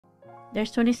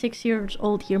There's 26 years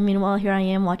old here. Meanwhile, here I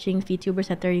am watching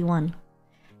VTubers at 31.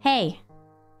 Hey.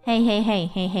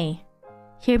 Hey.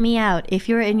 Hear me out. If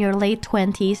you're in your late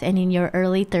 20s and in your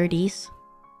early 30s,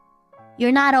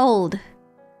 you're not old.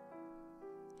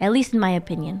 At least in my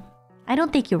opinion. I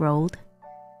don't think you're old.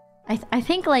 I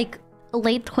think like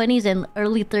late 20s and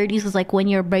early 30s is like when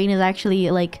your brain is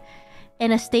actually like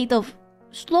in a state of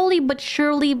slowly but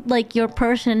surely, like your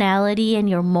personality and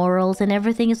your morals and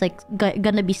everything is like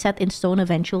gonna be set in stone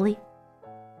eventually.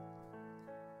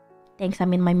 Thanks,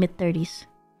 I'm in my mid-30s.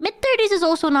 Mid-30s is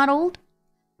also not old.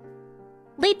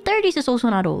 Late 30s is also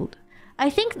not old. I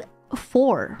think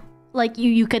 4. Like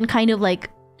you can kind of like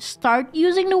start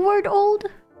using the word old.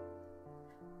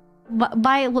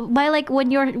 By like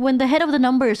when the head of the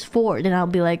number is 4, then I'll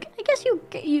be like, I guess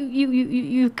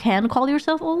you can call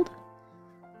yourself old.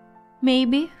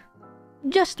 Maybe,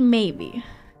 just maybe.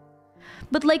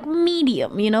 But like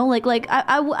medium, you know, like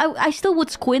I still would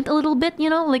squint a little bit, you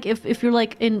know, like if you're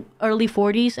like in early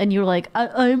 40s and you're like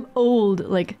I'm old,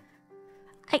 like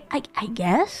I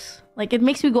guess, like it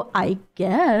makes me go I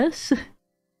guess.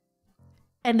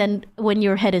 And then when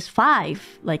your head is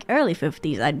 5, like early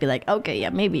 50s, I'd be like, okay,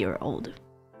 yeah, maybe you're old.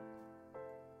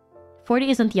 40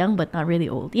 isn't young, but not really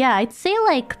old. Yeah, I'd say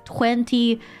like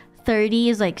 20, 30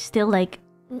 is like still like,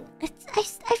 I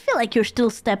feel like you're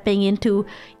still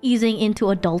easing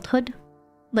into adulthood.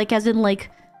 Like as in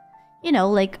like, you know,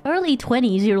 like early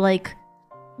 20s, you're like,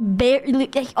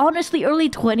 honestly, early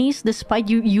 20s, despite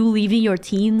you leaving your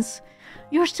teens,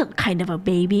 you're still kind of a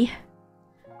baby.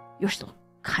 You're still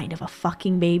kind of a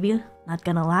fucking baby, not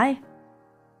gonna lie.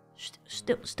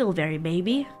 Still very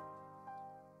baby.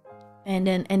 And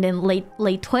then late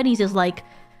 20s is like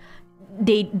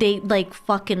they like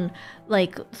fucking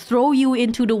like throw you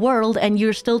into the world and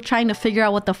you're still trying to figure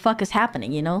out what the fuck is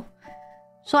happening, you know?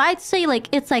 So I'd say like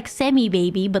it's like semi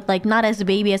baby, but like not as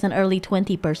baby as an early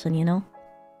 20 person, you know?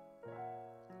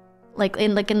 Like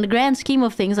in the grand scheme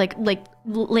of things, like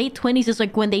late 20s is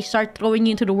like when they start throwing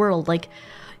you into the world, like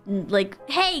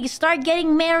hey, start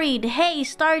getting married, hey,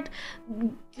 start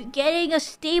getting a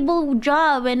stable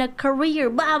job and a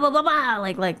career, blah blah blah blah,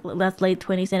 like that's late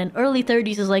 20s. And then early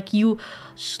 30s is like you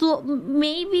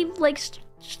maybe like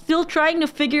still trying to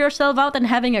figure yourself out and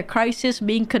having a crisis,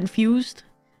 being confused,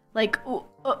 like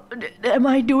am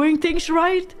I doing things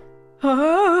right?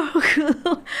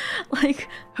 Like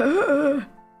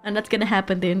and that's gonna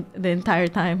happen the entire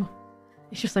time.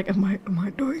 It's just like, am I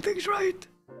doing things right?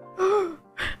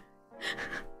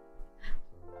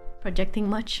 Projecting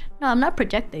much? No, I'm not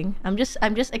projecting. I'm just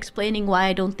explaining why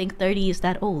I don't think 30 is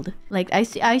that old. Like I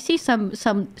see some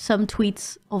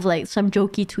tweets of like some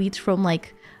jokey tweets from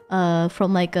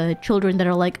children that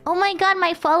are like, oh my god,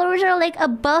 my followers are like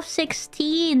above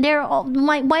 16. They're all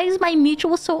why is my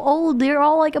mutual so old? They're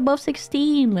all like above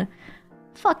 16.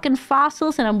 Fucking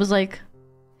fossils. And I was like,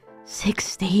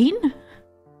 16?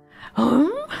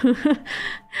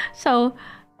 So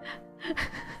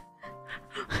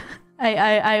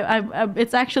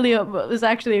it's actually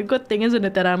a good thing, isn't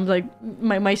it, that I'm like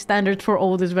my standard for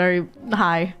old is very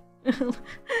high.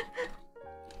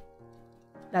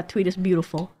 That tweet is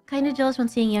beautiful. Kinda jealous when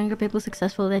seeing younger people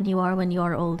successful than you are when you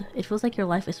are old. It feels like your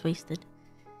life is wasted.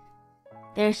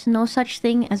 There's no such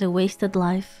thing as a wasted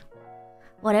life.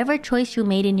 Whatever choice you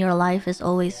made in your life is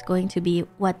always going to be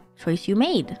what choice you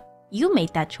made. You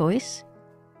made that choice.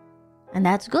 And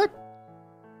that's good.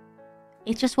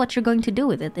 It's just what you're going to do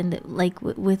with it, and like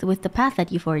with the path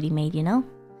that you've already made, you know?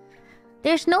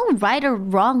 There's no right or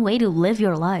wrong way to live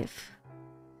your life.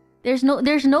 There's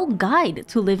no guide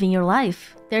to living your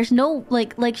life. There's no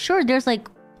like sure, there's like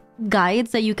guides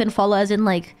that you can follow, as in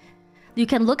like you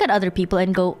can look at other people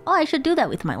and go, oh, I should do that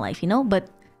with my life, you know? But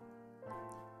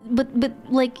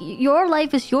like your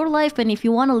life is your life, and if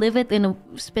you want to live it in a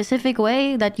specific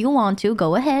way that you want to,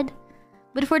 go ahead.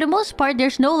 But for the most part,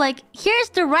 there's no like, here's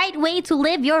the right way to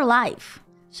live your life.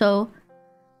 So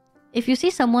if you see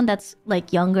someone that's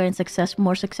like younger and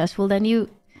more successful than you,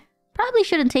 probably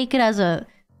shouldn't take it as a,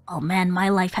 oh man, my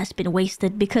life has been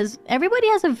wasted, because everybody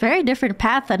has a very different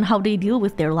path on how they deal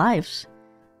with their lives.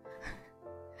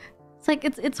 It's like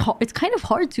it's kind of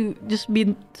hard to just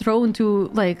be thrown to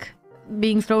like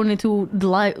being thrown into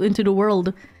the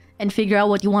world and figure out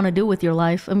what you want to do with your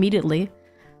life immediately.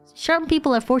 Some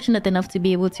people are fortunate enough to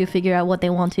be able to figure out what they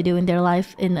want to do in their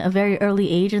life in a very early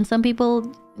age, and some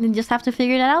people just have to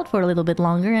figure that out for a little bit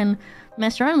longer and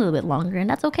mess around a little bit longer, and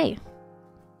that's okay.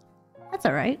 That's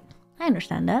alright. I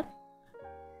understand that.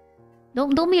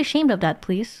 Don't be ashamed of that,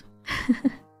 please.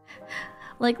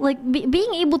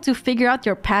 Being able to figure out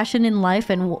your passion in life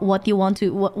and what you want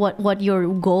to what your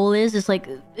goal is like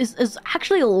is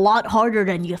actually a lot harder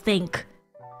than you think.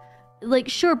 Like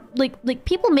sure, like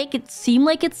people make it seem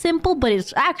like it's simple, but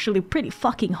it's actually pretty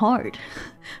fucking hard.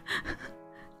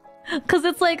 Cause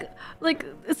it's like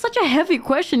it's such a heavy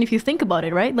question if you think about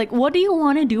it, right? Like, what do you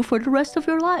want to do for the rest of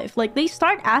your life? Like, they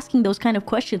start asking those kind of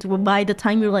questions by the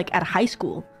time you're like at high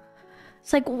school.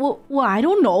 It's like, well, I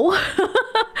don't know.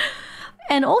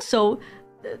 And also,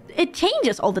 it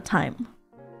changes all the time.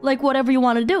 Like whatever you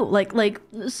want to do,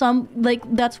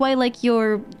 that's why like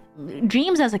your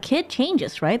dreams as a kid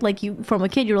changes, right? Like you from a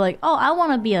kid you're like, oh, I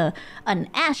want to be an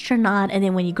astronaut, and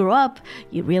then when you grow up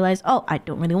you realize, oh, I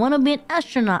don't really want to be an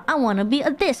astronaut, I want to be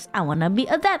a this, I want to be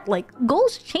a that. Like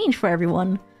goals change for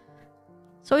everyone,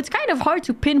 so it's kind of hard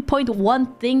to pinpoint one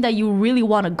thing that you really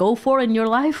want to go for in your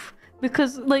life,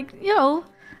 because like, you know,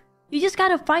 you just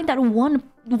gotta find that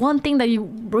one thing that you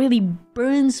really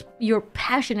burns your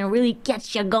passion and really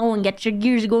gets you going, gets your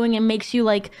gears going, and makes you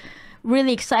like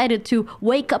really excited to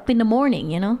wake up in the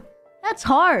morning, you know? That's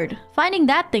hard. Finding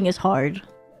that thing is hard.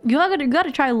 You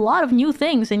gotta try a lot of new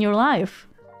things in your life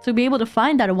to be able to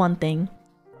find that one thing.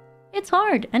 It's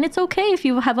hard, and it's okay if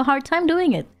you have a hard time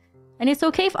doing it. And it's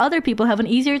okay if other people have an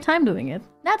easier time doing it.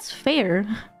 That's fair.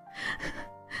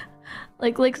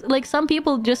 like some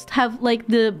people just have like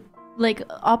the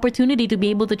opportunity to be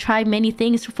able to try many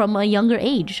things from a younger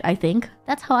age, I think.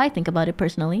 That's how I think about it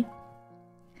personally.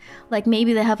 Like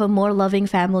maybe they have a more loving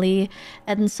family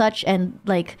and such, and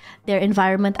like their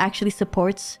environment actually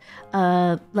supports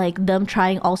like them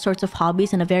trying all sorts of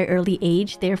hobbies in a very early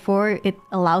age. Therefore, it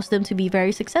allows them to be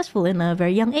very successful in a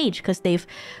very young age because they've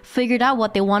figured out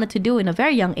what they wanted to do in a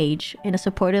very young age in a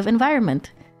supportive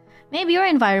environment. Maybe your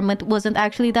environment wasn't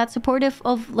actually that supportive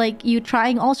of like you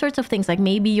trying all sorts of things. Like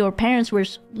maybe your parents were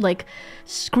like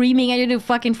screaming at you to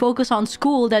fucking focus on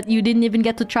school, that you didn't even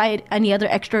get to try any other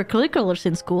extracurriculars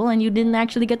in school, and you didn't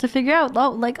actually get to figure out,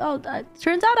 oh, like, oh,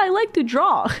 turns out I like to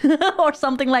draw or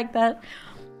something like that.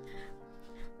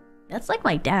 That's like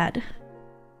my dad.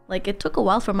 Like it took a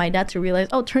while for my dad to realize,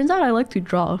 oh, turns out I like to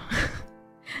draw.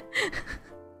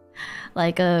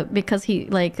 Like because he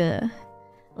like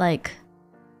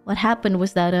what happened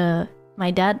was that my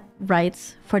dad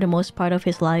writes for the most part of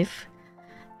his life,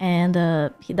 and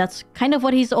that's kind of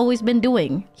what he's always been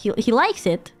doing. He likes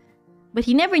it, but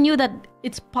he never knew that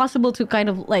it's possible to kind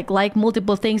of like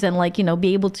multiple things and like, you know,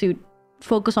 be able to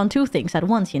focus on two things at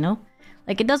once, you know?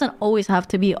 Like it doesn't always have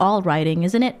to be all writing,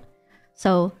 isn't it?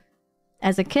 So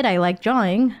as a kid I liked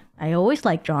drawing. I always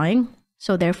liked drawing,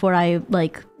 so therefore I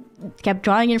like kept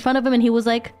drawing in front of him, and he was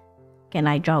like, can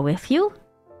I draw with you?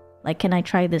 Like, can I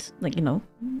try this, like, you know,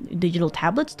 digital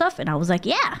tablet stuff? And I was like,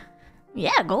 yeah,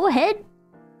 go ahead.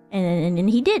 And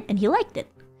he did, and he liked it.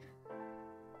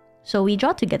 So we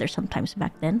draw together sometimes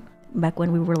back then, back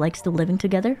when we were like still living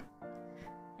together.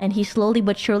 And he slowly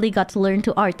but surely got to learn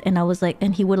to art. And I was like,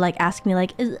 and he would like ask me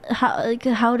like,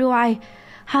 how do I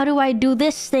do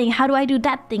this thing? How do I do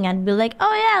that thing? And be like,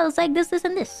 oh yeah, it's like this,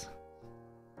 and this.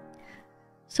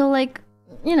 So like,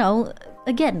 you know,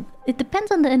 again, it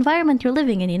depends on the environment you're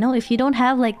living in, you know? If you don't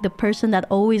have like the person that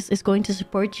always is going to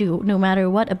support you no matter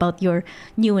what about your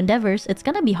new endeavors, it's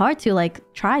gonna be hard to like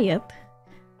try it.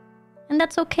 And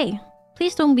that's okay.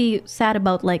 Please don't be sad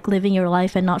about like living your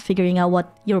life and not figuring out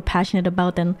what you're passionate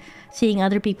about and seeing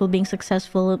other people being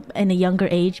successful in a younger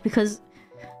age, because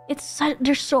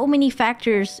there's so many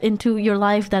factors into your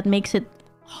life that makes it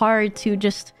hard to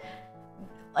just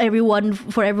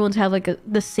for everyone to have like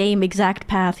the same exact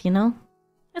path, you know?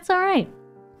 It's all right.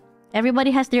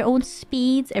 Everybody has their own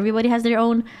speeds. Everybody has their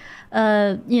own,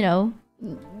 you know,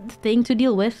 thing to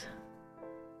deal with.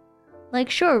 Like,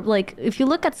 sure, like, if you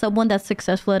look at someone that's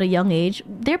successful at a young age,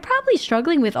 they're probably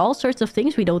struggling with all sorts of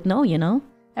things we don't know, you know?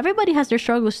 Everybody has their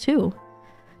struggles too.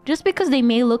 Just because they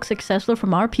may look successful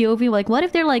from our POV, like, what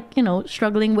if they're like, you know,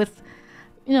 struggling with,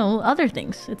 you know, other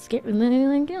things? It's scary,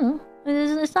 like, you know,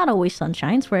 it's not always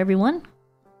sunshines for everyone.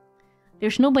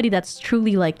 There's nobody that's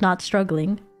truly like not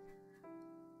struggling.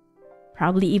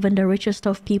 Probably even the richest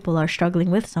of people are struggling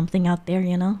with something out there,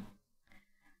 you know?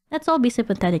 Let's all be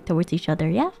sympathetic towards each other,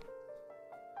 yeah?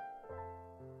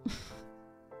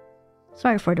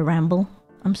 Sorry for the ramble.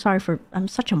 I'm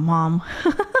such a mom.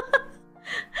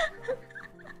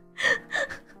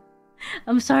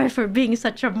 I'm sorry for being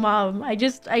such a mom. I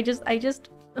just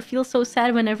feel so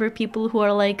sad whenever people who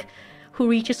are like, who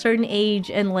reach a certain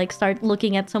age and like start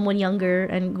looking at someone younger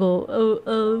and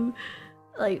go,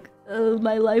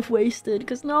 my life wasted.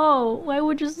 Because no, why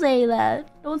would you say that?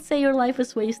 Don't say your life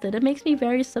is wasted. It makes me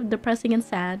very depressing and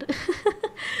sad.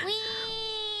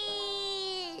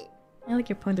 I like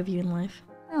your point of view in life.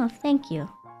 Oh, thank you.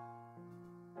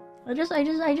 I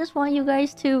just want you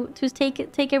guys to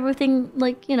take everything,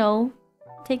 like, you know,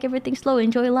 take everything slow,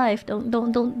 enjoy life.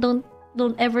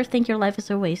 Don't ever think your life is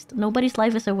a waste. Nobody's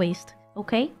life is a waste,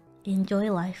 okay?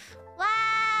 Enjoy life.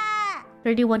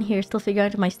 31 here, still figuring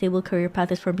out if my stable career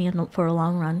path is for me for a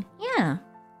long run. Yeah.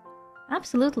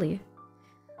 Absolutely.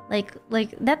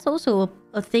 Like that's also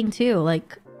a thing too.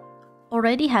 Like,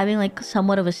 already having like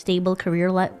somewhat of a stable career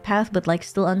path, but like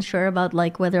still unsure about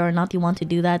like whether or not you want to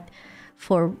do that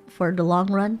for the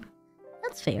long run.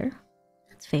 That's fair.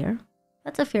 That's fair.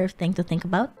 That's a fair thing to think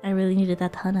about. I really needed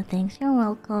that, Hana. Thanks. You're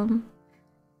welcome.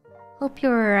 Hope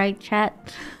you're alright,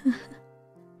 chat.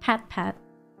 Pat.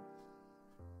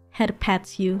 Head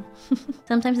pats you.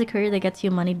 Sometimes the career that gets you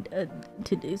money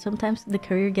sometimes the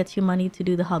career gets you money to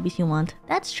do the hobbies you want.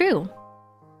 That's true.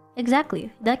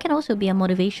 Exactly. That can also be a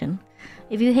motivation.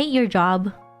 If you hate your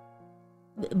job,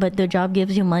 but the job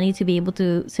gives you money to be able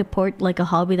to support like a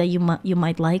hobby that you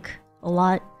might like a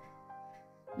lot,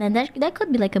 then that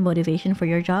could be like a motivation for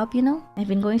your job, you know? I've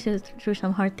been going through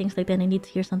some hard things like that, and I need to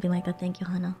hear something like that. Thank you,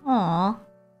 Hana.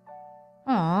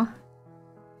 Aww.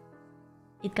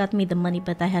 It got me the money,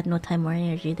 but I had no time or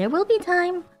energy. There will be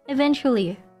time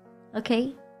eventually.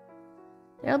 Okay?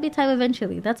 There'll be time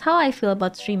eventually. That's how I feel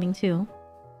about streaming too.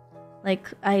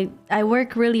 Like, I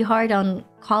work really hard on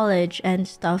college and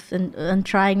stuff, and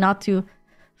trying not to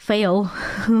fail.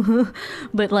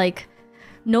 But like,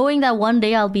 knowing that one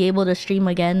day I'll be able to stream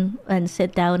again and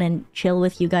sit down and chill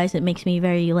with you guys, it makes me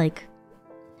very like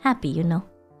happy, you know?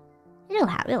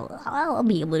 I'll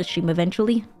be able to stream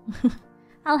eventually.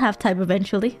 I'll have time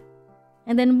eventually.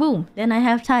 And then boom, then I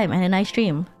have time and then I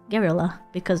stream guerrilla,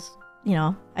 because, you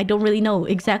know, I don't really know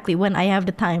exactly when I have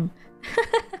the time.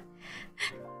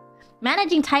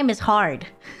 Managing time is hard.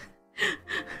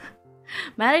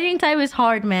 Managing time is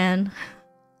hard, man.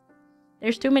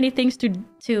 There's too many things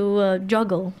to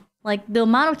juggle. Like, the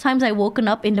amount of times I woken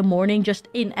up in the morning just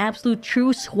in absolute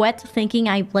true sweat thinking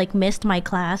I like missed my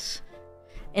class,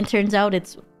 and turns out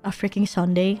it's a freaking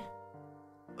Sunday.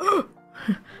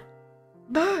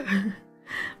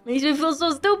 Makes me feel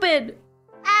so stupid.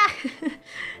 Ah,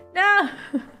 no.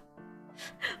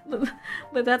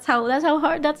 But that's how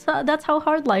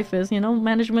hard life is, you know.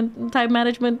 Time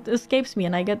management escapes me,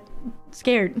 and I get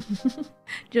scared.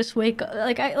 Just wake up,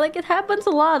 like it happens a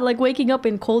lot. Like waking up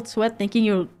in cold sweat, thinking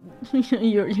you're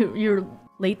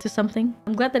late to something.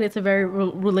 I'm glad that it's a very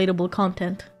relatable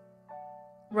content.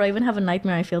 Where I even have a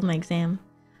nightmare I failed my exam.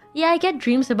 Yeah, I get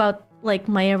dreams about like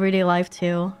my everyday life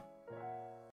too.